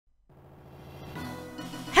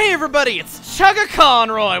Hey everybody, it's Chugga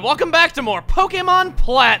Conroy! Welcome back to more Pokemon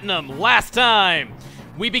Platinum. Last time,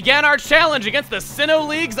 we began our challenge against the Sinnoh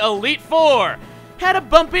League's Elite Four. Had a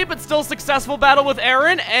bumpy but still successful battle with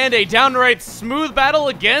Aaron, and a downright smooth battle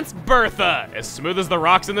against Bertha. As smooth as the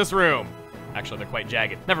rocks in this room. Actually, they're quite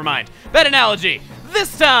jagged. Never mind. Bad analogy.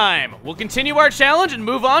 This time, we'll continue our challenge and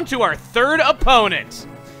move on to our third opponent.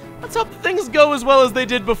 Let's hope that things go as well as they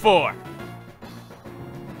did before.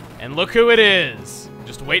 And look who it is.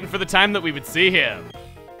 Just waiting for the time that we would see him.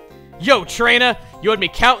 Yo, trainer! You had me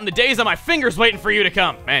counting the days on my fingers waiting for you to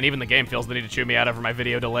come. Man, even the game feels the need to chew me out over my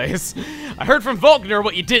video delays. I heard from Volkner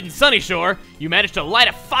what you did in Sunnyshoire. You managed to light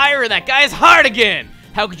a fire in that guy's heart again.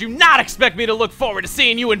 How could you not expect me to look forward to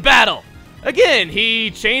seeing you in battle? Again,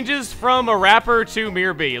 he changes from a rapper to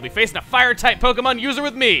Mirby. You'll be facing a fire-type Pokemon user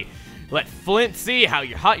with me. Let Flint see how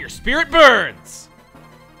hot your spirit burns.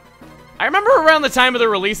 I remember around the time of the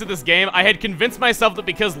release of this game, I had convinced myself that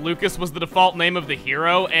because Lucas was the default name of the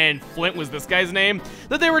hero and Flint was this guy's name,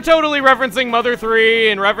 that they were totally referencing Mother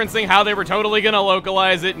 3 and referencing how they were totally gonna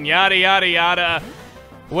localize it and yada yada yada.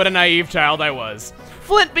 What a naive child I was.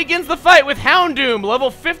 Flint begins the fight with Houndoom,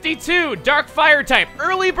 level 52, Dark Fire type,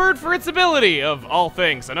 early bird for its ability, of all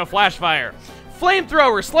things, so no Flash Fire.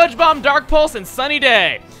 Flamethrower, Sludge Bomb, Dark Pulse, and Sunny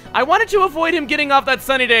Day. I wanted to avoid him getting off that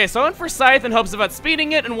Sunny Day, so I went for Scythe in hopes of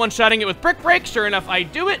outspeeding it and one-shotting it with Brick Break. Sure enough, I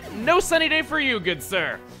do it. No Sunny Day for you, good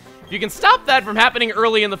sir. If you can stop that from happening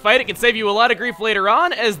early in the fight, it can save you a lot of grief later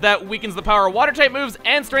on, as that weakens the power of Water-type moves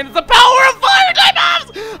and strengthens the power of Fire-type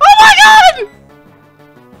moves! Oh my god!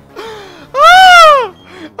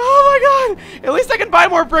 Oh my god! At least I can buy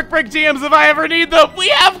more Brick Break TMs if I ever need them. We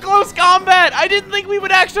have close combat! I didn't think we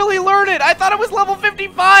would actually learn it. I thought it was level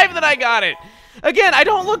 55 that I got it. Again, I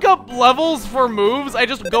don't look up levels for moves, I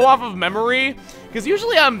just go off of memory, because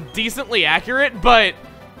usually I'm decently accurate, but,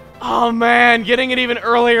 oh man, getting it even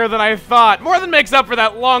earlier than I thought. More than makes up for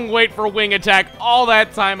that long wait for Wing Attack all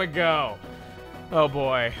that time ago. Oh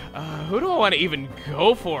boy, who do I want to even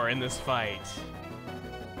go for in this fight?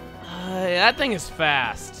 That thing is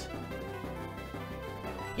fast.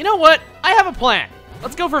 You know what? I have a plan.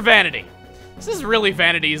 Let's go for Vanity. This is really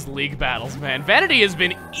Vanity's league battles, man. Vanity has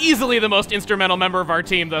been easily the most instrumental member of our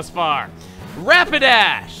team thus far.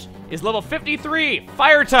 Rapidash is level 53,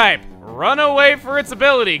 Fire type, run away for its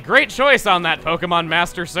ability. Great choice on that Pokemon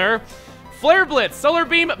Master, sir. Flare Blitz, Solar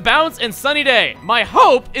Beam, Bounce, and Sunny Day. My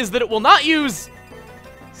hope is that it will not use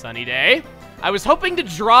Sunny Day. I was hoping to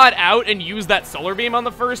draw it out and use that Solar Beam on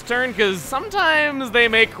the first turn, because sometimes they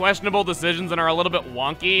make questionable decisions and are a little bit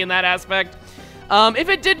wonky in that aspect. If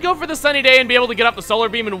it did go for the Sunny Day and be able to get up the Solar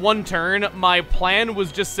Beam in one turn, my plan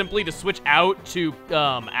was just simply to switch out to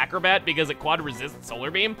Acrobat because it quad resists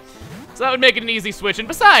Solar Beam. So that would make it an easy switch. And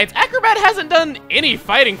besides, Acrobat hasn't done any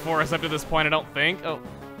fighting for us up to this point, I don't think. Oh,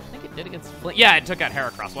 I think it did against Flint. Yeah, it took out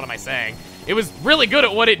Heracross. What am I saying? It was really good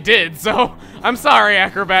at what it did, so I'm sorry,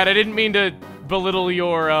 Acrobat. I didn't mean to belittle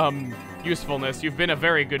your usefulness. You've been a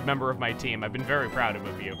very good member of my team. I've been very proud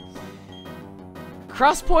of you.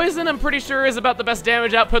 Cross Poison, I'm pretty sure, is about the best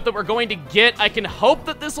damage output that we're going to get. I can hope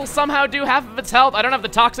that this will somehow do half of its health. I don't have the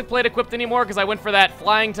Toxic Plate equipped anymore because I went for that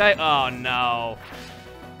Flying type. Oh, no.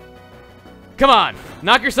 Come on.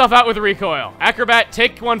 Knock yourself out with a Recoil. Acrobat,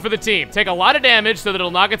 take one for the team. Take a lot of damage so that it'll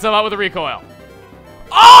knock itself out with a Recoil.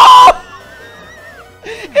 Oh!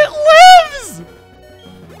 It lives!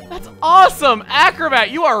 That's awesome. Acrobat,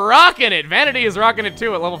 you are rocking it. Vanity is rocking it,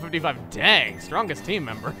 too, at level 55. Dang, strongest team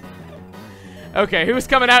member. Okay, who's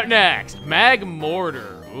coming out next?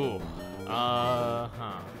 Magmortar. Ooh.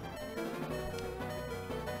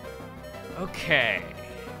 Okay.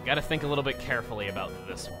 Gotta think a little bit carefully about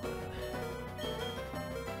this one.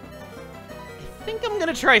 I think I'm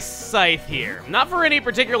gonna try Scythe here. Not for any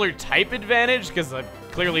particular type advantage, because I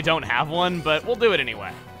clearly don't have one, but we'll do it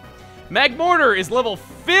anyway. Magmortar is level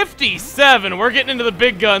 57. We're getting into the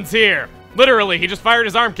big guns here. Literally, he just fired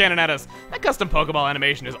his arm cannon at us. That custom Pokeball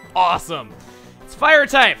animation is awesome. It's Fire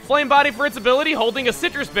type, Flame Body for its ability, holding a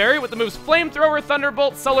Citrus Berry with the moves Flamethrower,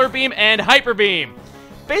 Thunderbolt, Solar Beam, and Hyper Beam.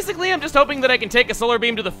 Basically, I'm just hoping that I can take a Solar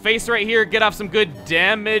Beam to the face right here, get off some good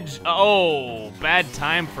damage. Oh, bad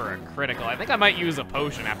time for a critical. I think I might use a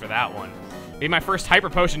potion after that one. Be my first Hyper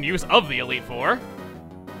Potion use of the Elite Four.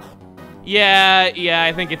 Yeah,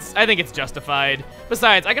 I think it's justified.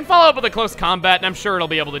 Besides, I can follow up with a close combat, and I'm sure it'll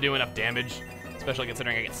be able to do enough damage, especially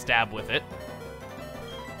considering I get stabbed with it.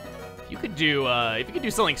 If you could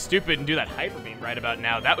do something stupid and do that Hyper Beam right about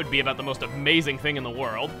now, that would be about the most amazing thing in the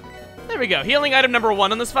world. There we go. Healing item number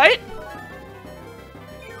 1 on this fight.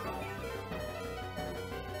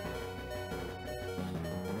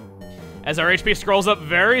 as our HP scrolls up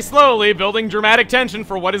very slowly, building dramatic tension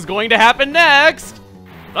for what is going to happen next.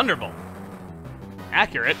 Thunderbolt.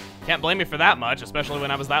 Accurate. Can't blame me for that much, especially when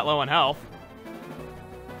I was that low on health.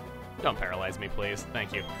 Don't paralyze me, please.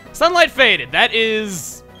 Thank you. Sunlight faded. That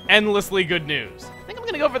is endlessly good news. I think I'm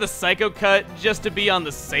gonna go for the Psycho Cut just to be on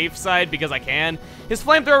the safe side because I can. His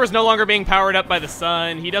flamethrower is no longer being powered up by the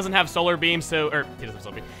sun. He doesn't have solar beam, he doesn't have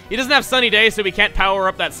solar beam. He doesn't have sunny day, so he can't power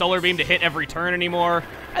up that solar beam to hit every turn anymore.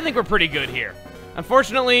 I think we're pretty good here.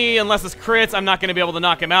 Unfortunately, unless this crits, I'm not gonna be able to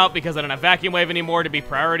knock him out because I don't have Vacuum Wave anymore to be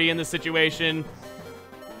priority in this situation.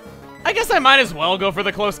 I guess I might as well go for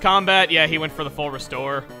the close combat. Yeah, he went for the full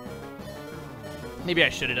restore. Maybe I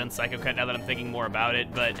should have done Psycho Cut now that I'm thinking more about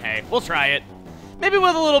it, but hey, we'll try it. Maybe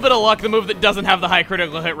with a little bit of luck, the move that doesn't have the high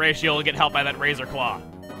critical hit ratio will get helped by that Razor Claw.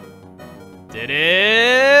 Did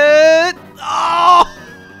it? Oh!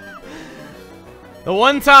 The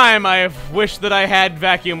one time I've wished that I had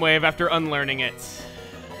Vacuum Wave after unlearning it.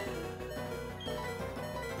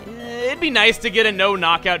 It'd be nice to get a no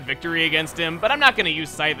knockout victory against him, but I'm not going to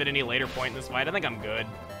use Scythe at any later point in this fight. I think I'm good.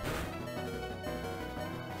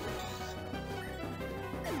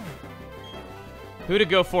 Who to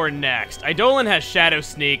go for next? Eidolon has Shadow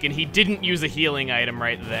Sneak, and he didn't use a healing item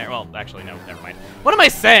right there. Well, actually, no, never mind. What am I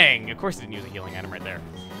saying? Of course he didn't use a healing item right there.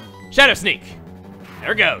 Shadow Sneak.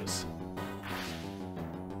 There goes.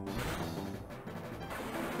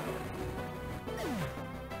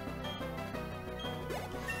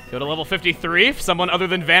 Go to level 53 if someone other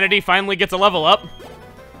than Vanity finally gets a level up.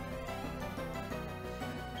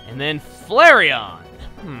 And then Flareon.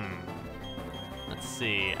 Let's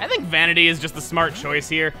see. I think Vanity is just the smart choice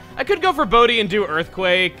here. I could go for Bodhi and do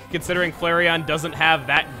Earthquake, considering Flareon doesn't have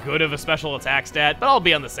that good of a special attack stat, but I'll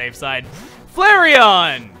be on the safe side.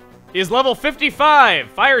 Flareon is level 55,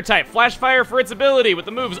 Fire type, Flash Fire for its ability with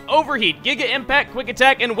the moves Overheat, Giga Impact, Quick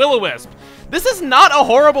Attack, and Will-O-Wisp. This is not a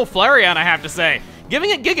horrible Flareon, I have to say.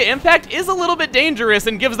 Giving it Giga Impact is a little bit dangerous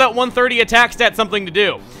and gives that 130 attack stat something to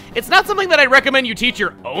do. It's not something that I'd recommend you teach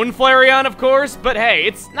your own Flareon, of course, but hey,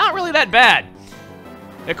 it's not really that bad.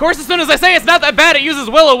 Of course, as soon as I say it's not that bad, it uses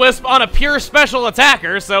Will-O-Wisp on a pure special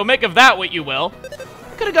attacker, so make of that what you will.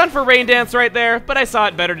 Could have gone for Rain Dance right there, but I saw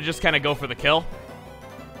it better to just kind of go for the kill.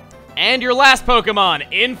 And your last Pokemon,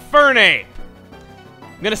 Infernape.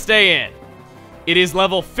 I'm gonna stay in. It is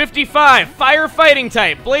level 55, Fire Fighting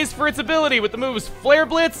type, Blaze for its ability with the moves Flare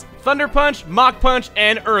Blitz, Thunder Punch, Mach Punch,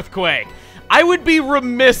 and Earthquake. I would be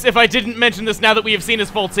remiss if I didn't mention this now that we have seen his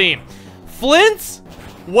full team. Flint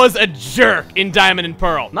was a jerk in Diamond and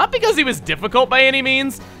Pearl. Not because he was difficult by any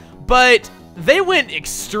means, but they went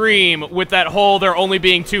extreme with that whole there only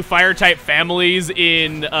being 2 Fire-type families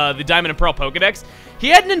in the Diamond and Pearl Pokedex. He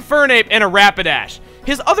had an Infernape and a Rapidash.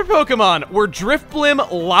 His other Pokemon were Drifblim,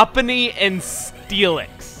 Lopunny, and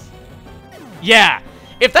Steelix. Yeah,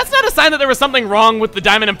 if that's not a sign that there was something wrong with the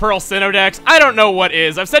Diamond and Pearl Sinnoh Dex, I don't know what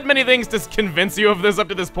is. I've said many things to convince you of this up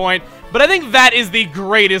to this point, but I think that is the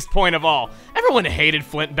greatest point of all. Everyone hated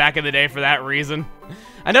Flint back in the day for that reason.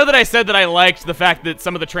 I know that I said that I liked the fact that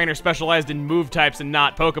some of the trainers specialized in move types and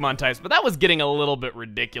not Pokemon types, but that was getting a little bit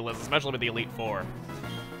ridiculous, especially with the Elite Four.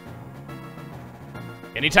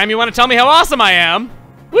 Anytime you want to tell me how awesome I am,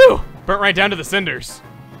 woo, burnt right down to the cinders.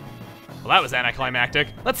 Well, that was anticlimactic.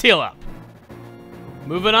 Let's heal up.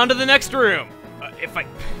 Moving on to the next room.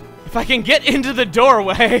 If I can get into the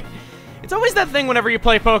doorway. It's always that thing whenever you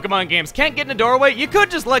play Pokemon games. Can't get in a doorway? You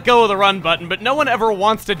could just let go of the run button, but no one ever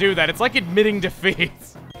wants to do that. It's like admitting defeat.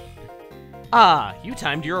 Ah, you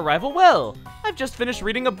timed your arrival well. I've just finished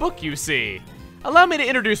reading a book, you see. Allow me to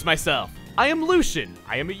introduce myself. I am Lucian.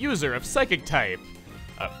 I am a user of Psychic type.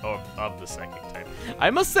 Of the Psychic type.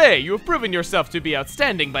 I must say, you have proven yourself to be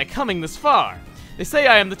outstanding by coming this far. They say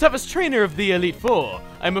I am the toughest trainer of the Elite Four.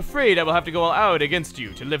 I'm afraid I will have to go all out against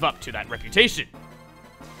you to live up to that reputation.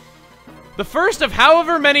 The first of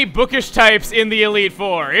however many bookish types in the Elite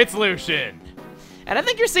Four. It's Lucian. And I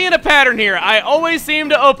think you're seeing a pattern here. I always seem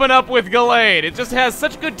to open up with Gallade. It just has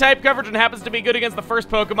such good type coverage and happens to be good against the first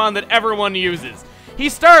Pokemon that everyone uses. He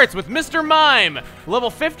starts with Mr. Mime, level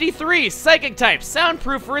 53, Psychic type,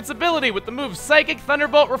 soundproof for its ability with the moves Psychic,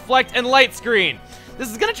 Thunderbolt, Reflect, and Light Screen. This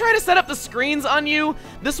is going to try to set up the screens on you.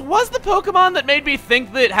 This was the Pokemon that made me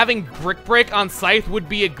think that having Brick Break on Scythe would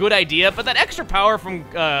be a good idea, but that extra power from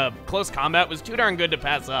close combat was too darn good to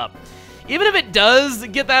pass up. Even if it does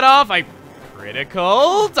get that off, I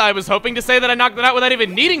critical. I was hoping to say that I knocked it out without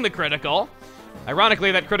even needing the critical.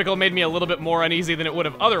 Ironically, that critical made me a little bit more uneasy than it would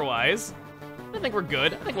have otherwise. I think we're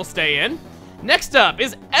good. I think we'll stay in. Next up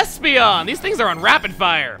is Espeon. These things are on rapid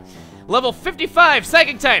fire. Level 55,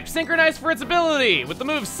 Psychic type, synchronized for its ability, with the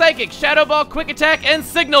moves Psychic, Shadow Ball, Quick Attack, and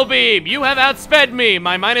Signal Beam. You have outsped me.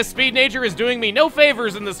 My minus speed nature is doing me no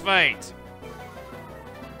favors in this fight.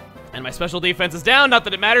 And my special defense is down, not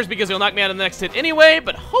that it matters because you'll knock me out of the next hit anyway,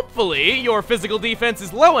 but hopefully your physical defense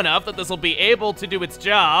is low enough that this will be able to do its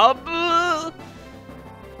job.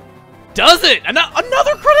 Does it?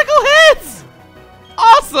 Another critical hit!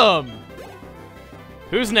 Awesome!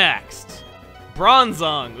 Who's next?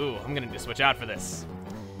 Bronzong. Ooh, I'm gonna need to switch out for this.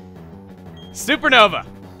 Supernova.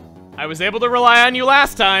 I was able to rely on you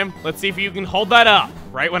last time. Let's see if you can hold that up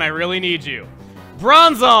right when I really need you.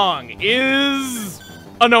 Bronzong is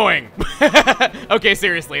annoying. Okay,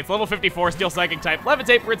 seriously, it's level 54, Steel Psychic type,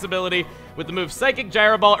 Levitate for its ability, with the move Psychic,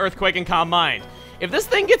 Gyro Ball, Earthquake, and Calm Mind. If this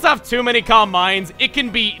thing gets off too many Calm Minds, it can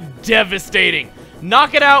be devastating.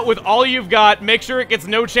 Knock it out with all you've got, make sure it gets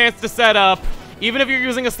no chance to set up. Even if you're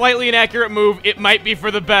using a slightly inaccurate move, it might be for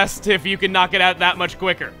the best if you can knock it out that much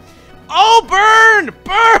quicker. Oh, burn!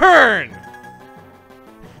 Burn!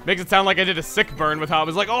 Makes it sound like I did a sick burn with how I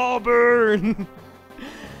was like, oh, burn!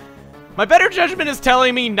 My better judgment is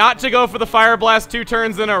telling me not to go for the Fire Blast 2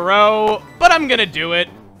 turns in a row, but I'm gonna do it.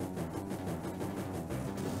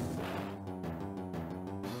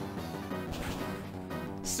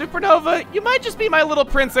 Supernova, you might just be my little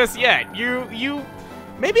princess yet.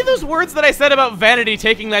 Maybe those words that I said about Vanity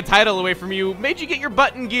taking that title away from you made you get your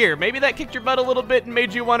butt in gear. Maybe that kicked your butt a little bit and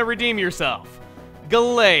made you want to redeem yourself.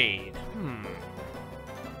 Gallade.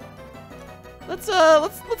 Let's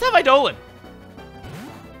have Eidolon.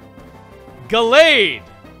 Gallade,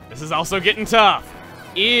 this is also getting tough,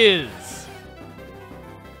 is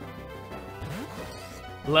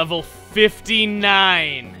level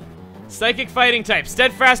 59. Psychic fighting type,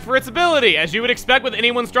 steadfast for its ability. As you would expect with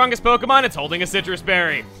anyone's strongest Pokemon, it's holding a Citrus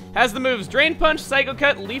Berry. Has the moves Drain Punch, Psycho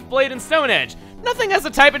Cut, Leaf Blade, and Stone Edge. Nothing has a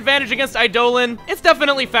type advantage against Eidolon. It's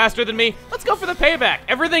definitely faster than me. Let's go for the payback.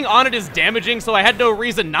 Everything on it is damaging, so I had no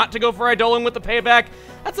reason not to go for Eidolon with the payback.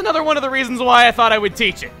 That's another one of the reasons why I thought I would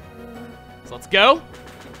teach it. So let's go.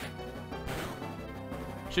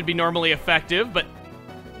 Should be normally effective, but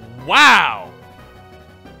wow.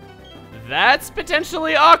 That's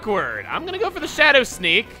potentially awkward. I'm gonna go for the Shadow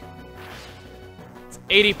Sneak. It's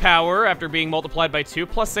 80 power after being multiplied by 2,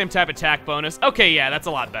 plus same type attack bonus. Okay, yeah, that's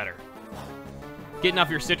a lot better. Getting off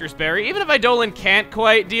your Citrus Berry. Even if Eidolon can't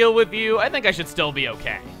quite deal with you, I think I should still be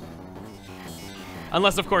okay.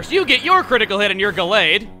 Unless, of course, you get your critical hit and you're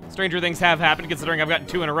Gallade. Stranger things have happened, considering I've gotten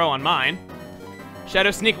 2 in a row on mine.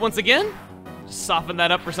 Shadow Sneak once again. Just soften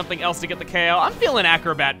that up for something else to get the KO. I'm feeling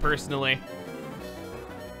Acrobat, personally.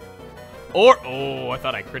 Or, oh, I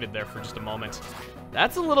thought I critted there for just a moment.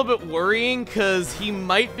 That's a little bit worrying, because he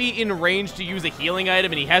might be in range to use a healing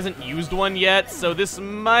item, and he hasn't used one yet, so this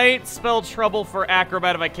might spell trouble for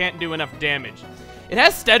Acrobat if I can't do enough damage. It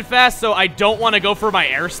has Steadfast, so I don't want to go for my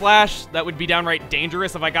Air Slash. That would be downright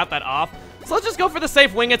dangerous if I got that off. So let's just go for the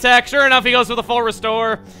safe Wing Attack. Sure enough, he goes for the full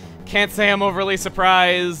Restore. Can't say I'm overly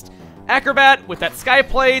surprised. Acrobat, with that Sky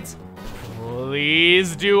Plate,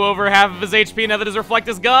 please do over half of his HP now that his Reflect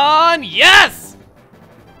is gone. Yes!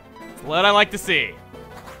 That's what I like to see.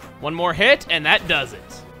 One more hit, and that does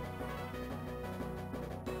it.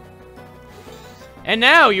 And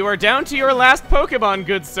now you are down to your last Pokemon,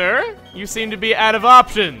 good sir. You seem to be out of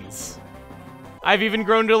options. I've even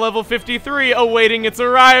grown to level 53, awaiting its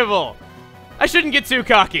arrival. I shouldn't get too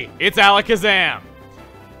cocky. It's Alakazam.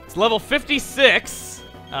 It's level 56.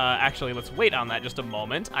 Actually, let's wait on that just a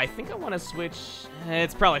moment. I think I want to switch.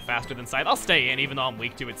 It's probably faster than Scythe. I'll stay in, even though I'm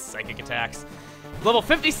weak to its psychic attacks. Level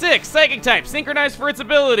 56, Psychic type, synchronized for its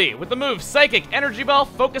ability, with the moves Psychic, Energy Ball,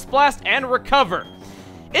 Focus Blast, and Recover.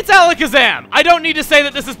 It's Alakazam! I don't need to say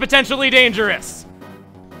that this is potentially dangerous.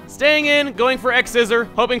 Staying in, going for X-Scissor,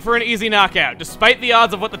 hoping for an easy knockout, despite the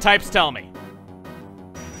odds of what the types tell me.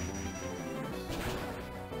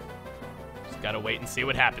 Just gotta wait and see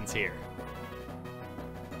what happens here.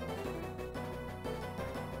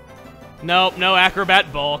 Nope, no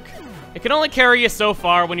Acrobat Bulk. It can only carry you so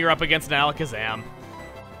far when you're up against an Alakazam.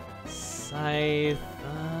 Scythe,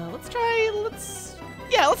 let's try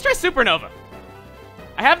Supernova.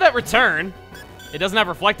 I have that return. It doesn't have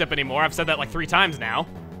Reflect Up anymore. I've said that like 3 times now.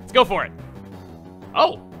 Let's go for it.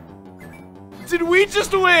 Oh. Did we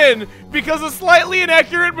just win? Because a slightly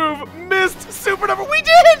inaccurate move missed Supernova. We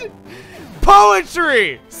did!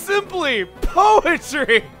 Poetry! Simply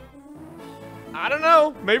poetry! I don't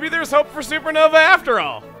know. Maybe there's hope for Supernova after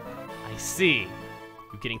all. I see.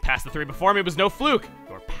 You getting past the 3 before me was no fluke.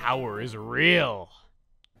 Your power is real.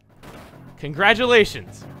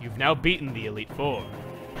 Congratulations. You've now beaten the Elite Four.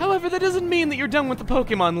 However, that doesn't mean that you're done with the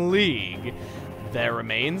Pokemon League. There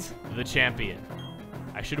remains the champion.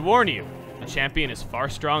 I should warn you, the champion is far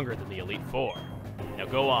stronger than the Elite Four. Now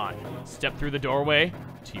go on, step through the doorway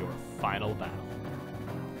to your final battle.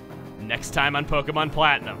 Next time on Pokemon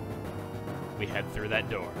Platinum, we head through that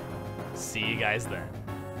door. See you guys then.